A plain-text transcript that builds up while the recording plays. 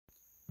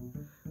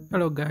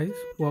Hello guys,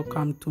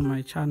 welcome to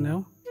my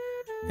channel.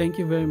 Thank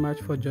you very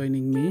much for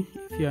joining me.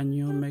 If you are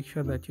new, make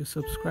sure that you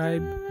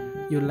subscribe,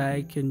 you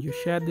like and you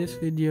share this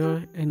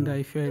video, and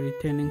if you're a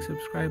returning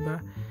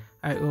subscriber,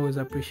 I always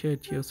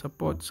appreciate your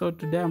support. So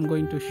today I'm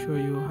going to show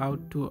you how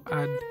to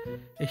add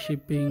a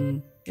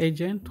shipping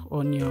agent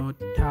on your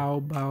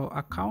Taobao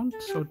account.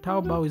 So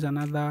Taobao is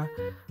another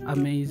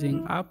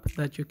amazing app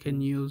that you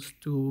can use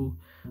to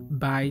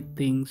buy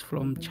things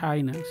from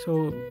China.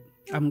 So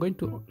I'm going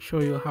to show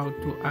you how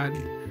to add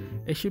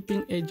a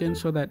shipping agent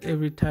so that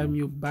every time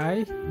you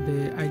buy,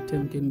 the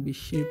item can be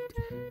shipped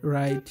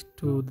right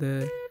to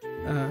the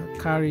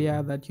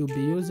carrier that you'll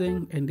be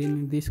using, and then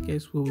in this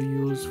case we'll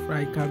use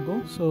Fry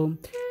Cargo. So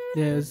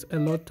there's a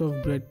lot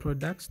of great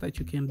products that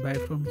you can buy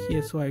from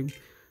here, so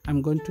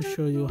I'm going to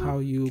show you how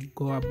you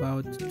go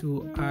about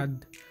to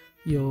add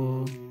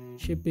your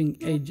shipping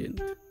agent.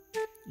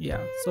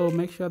 So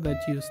make sure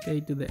that you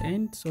stay to the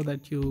end so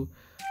that you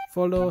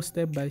follow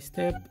step by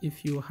step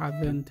if you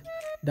haven't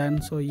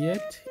done so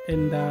yet.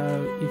 And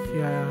if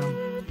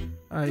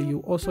you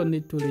also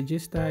need to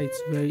register,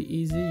 it's very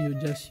easy. You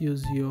just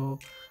use your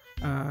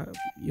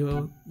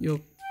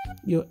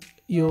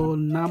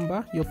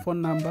number, your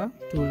phone number,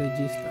 to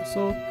register.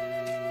 So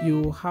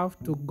you have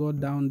to go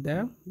down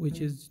there,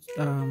 which is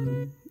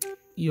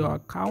your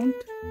account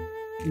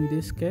in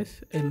this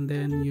case, and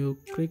then you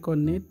click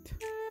on it,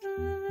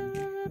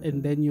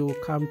 and then you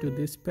come to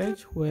this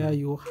page where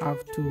you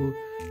have to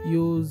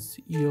use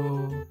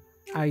your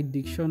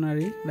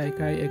iDictionary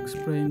like I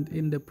explained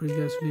in the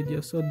previous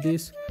video. So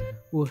this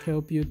will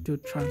help you to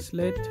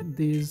translate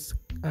these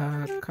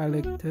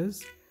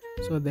characters.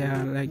 So they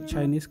are like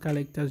Chinese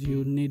characters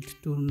you need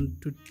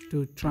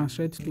to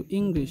translate to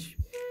English.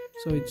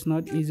 So it's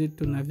not easy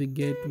to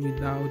navigate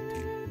without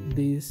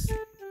this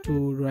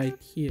tool right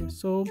here.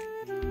 So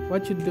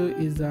what you do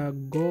is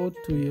go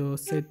to your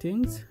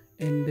settings,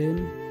 and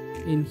then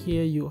in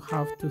here you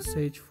have to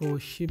search for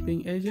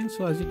shipping agent.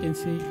 So as you can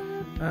see,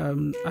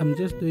 I'm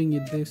just doing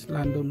it this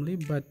randomly,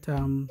 but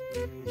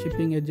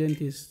shipping agent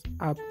is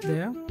up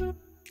there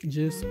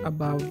just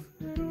above,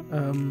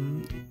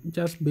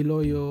 just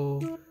below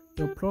your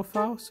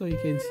profile. So you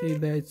can see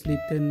that it's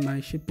written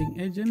my shipping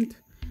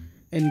agent,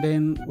 and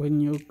then when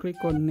you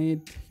click on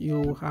it,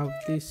 you have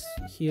this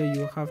here,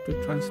 you have to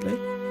translate,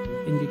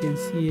 and you can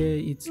see here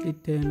it's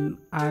written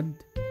add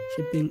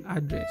shipping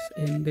address,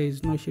 and there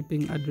is no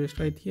shipping address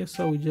right here.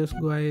 So we just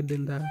go ahead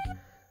and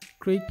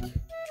click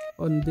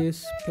on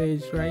this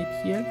page right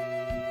here.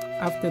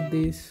 After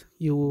this,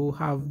 you will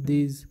have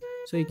this.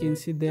 So you can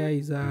see there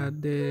is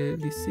the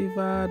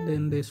receiver,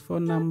 then there's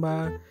phone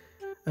number,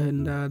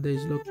 and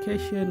there's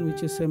location,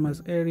 which is same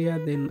as area,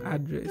 then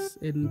address,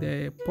 and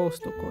the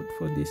postal code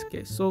for this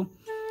case. So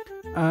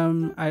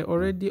I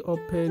already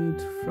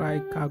opened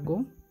Fry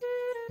Cargo,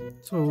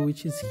 so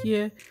which is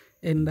here,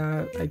 and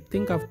I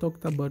think I've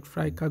talked about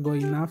Fry Cargo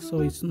enough,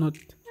 so it's not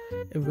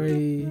a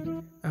very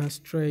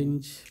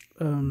strange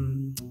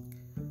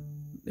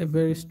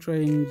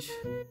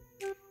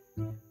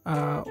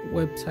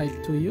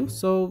website to you.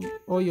 So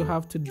all you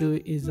have to do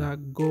is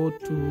go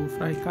to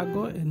Fry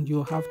Cargo, and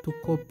you have to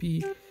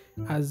copy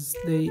as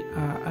they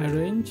are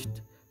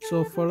arranged.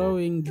 So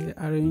following the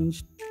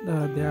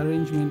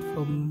arrangement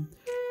from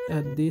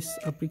this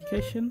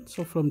application,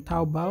 so from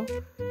Taobao,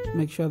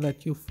 make sure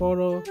that you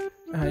follow.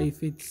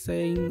 If it's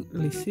saying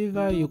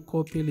receiver, you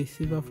copy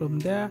receiver from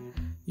there.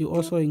 You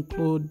also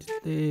include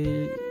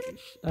the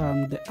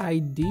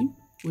ID,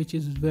 which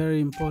is very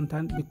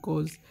important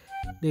because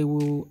they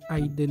will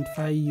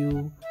identify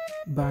you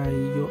by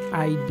your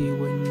ID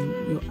when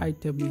your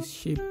item is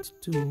shipped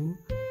to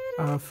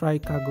Fry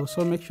Cargo.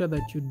 So make sure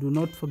that you do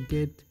not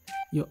forget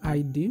your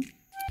ID,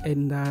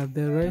 and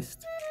the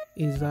rest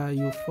is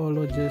you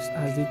follow just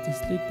as it is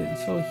written.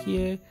 So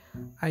here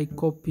I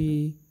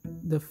copy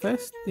the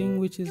first thing,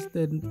 which is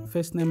the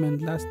first name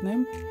and last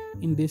name.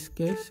 In this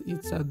case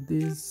it's at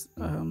this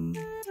and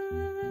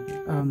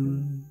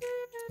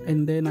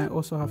then I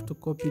also have to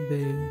copy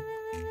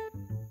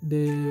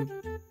the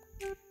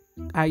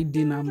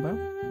ID number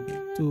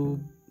to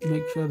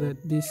make sure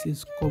that this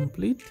is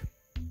complete.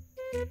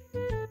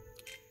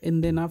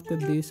 And then after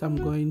this, I'm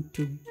going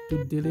to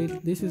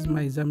delete. This is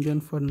my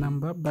Zambian phone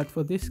number, but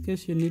for this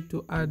case you need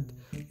to add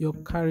your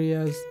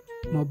carrier's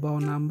mobile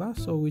number,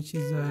 so which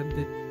is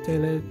the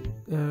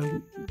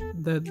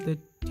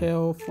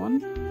telephone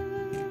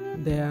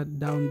there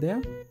down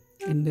there,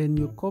 and then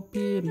you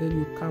copy, and then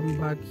you come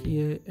back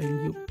here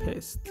and you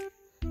paste.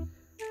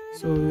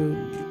 So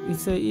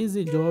it's an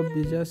easy job.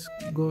 You just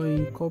go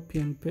in, copy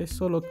and paste.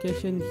 So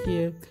location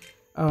here,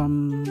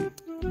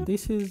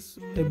 this is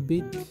a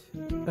bit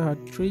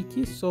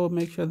tricky, so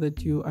make sure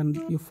that you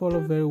follow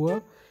very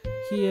well.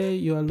 Here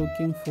you are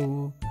looking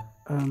for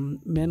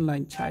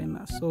mainland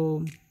China.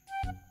 So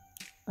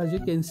as you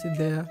can see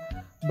there,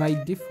 by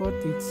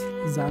default it's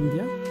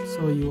Zambia,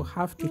 so you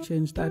have to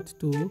change that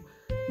to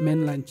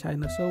mainland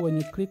China. So when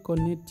you click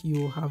on it,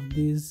 you have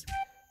this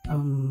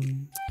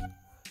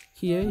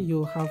here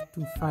you have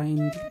to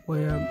find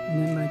where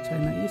mainland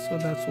China is. So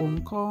that's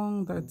Hong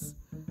Kong, that's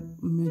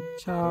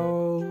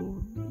Macau,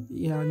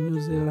 yeah, New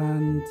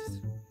Zealand,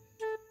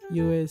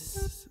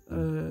 US,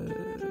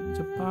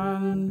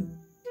 Japan,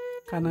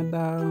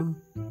 Canada,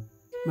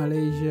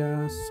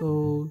 Malaysia,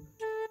 so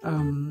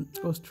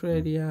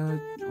Australia,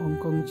 Hong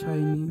Kong,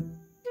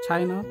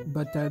 China,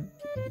 but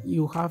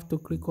you have to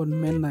click on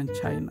mainland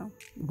China,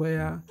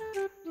 where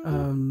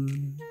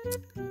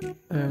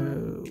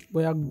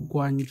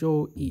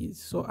Guangzhou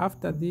is. So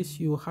after this,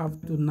 you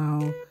have to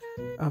now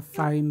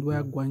find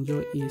where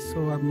Guangzhou is.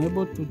 So I'm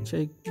able to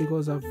check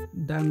because I've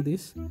done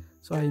this,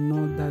 so I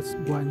know that's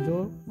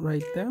Guangzhou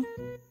right there.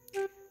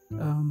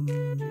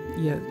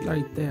 Yeah,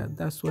 right there,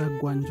 that's where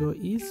Guangzhou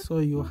is. So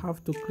you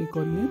have to click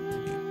on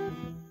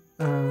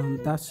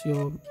it. That's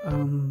your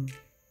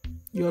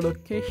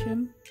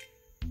location.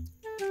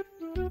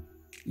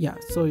 Yeah,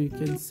 so you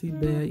can see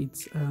there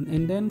it's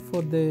and then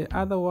for the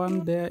other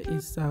one there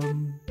is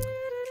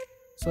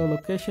so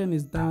location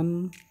is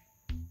done,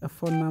 a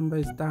phone number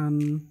is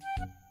done.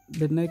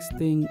 The next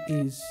thing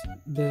is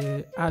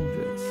the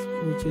address,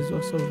 which is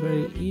also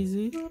very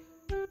easy.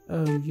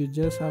 You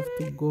just have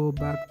to go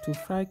back to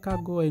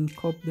FlyCargo and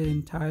copy the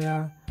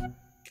entire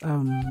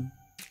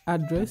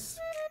address.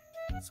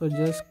 So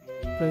just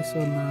press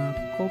on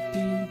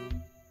copy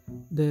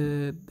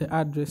the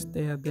address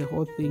there, the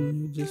whole thing.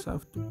 You just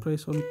have to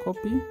press on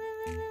copy,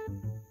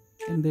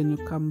 and then you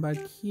come back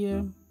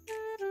here.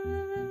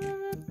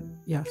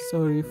 Yeah,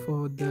 sorry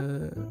for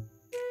the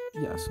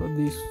so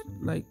this,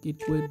 like,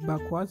 it went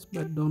backwards,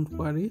 but don't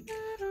worry,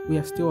 we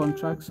are still on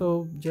track.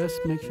 So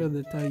just make sure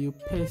that you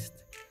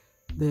paste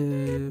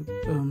the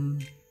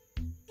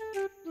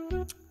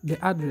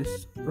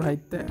address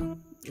right there,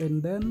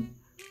 and then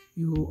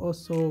you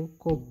also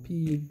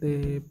copy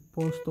the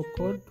postal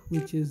code,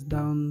 which is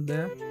down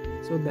there.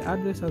 So the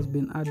address has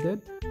been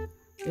added,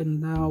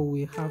 and now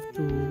we have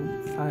to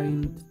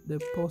find the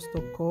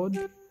postal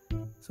code.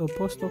 So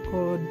postal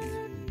code,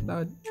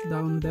 that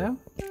down there.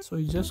 So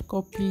you just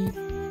copy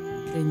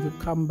and you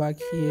come back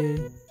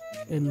here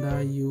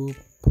and you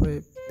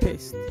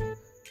paste.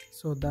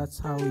 So that's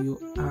how you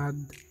add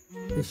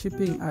the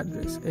shipping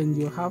address, and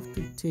you have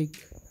to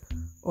take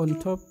on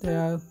top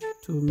there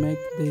to make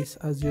this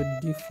as your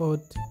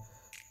default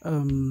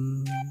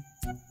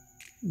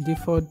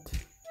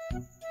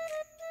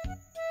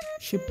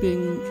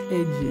shipping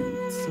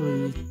agent.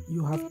 So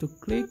you have to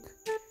click,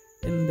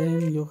 and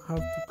then you have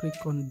to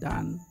click on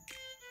done.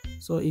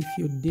 So if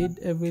you did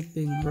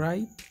everything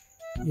right,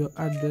 your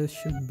address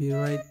should be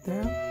right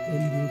there,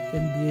 and you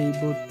can be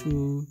able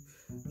to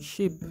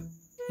ship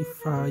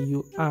if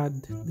you add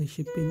the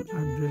shipping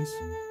address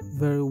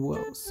very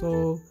well.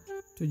 So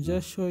to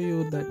just show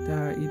you that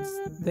it's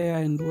there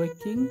and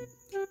working,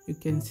 you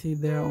can see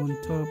there on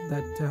top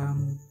that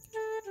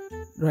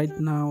right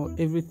now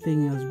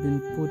everything has been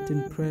put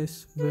in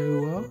place very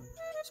well.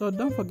 So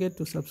don't forget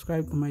to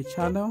subscribe to my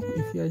channel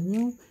if you are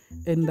new,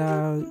 and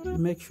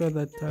make sure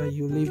that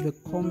you leave a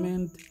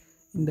comment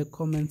in the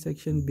comment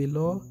section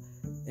below,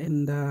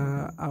 and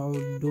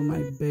I'll do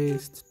my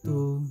best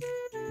to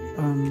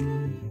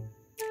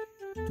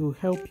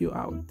help you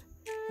out.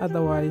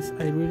 Otherwise,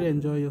 I really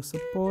enjoy your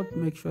support.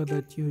 Make sure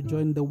that you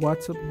join the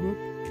WhatsApp group.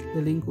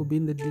 The link will be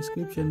in the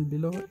description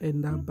below,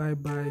 and bye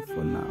bye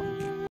for now.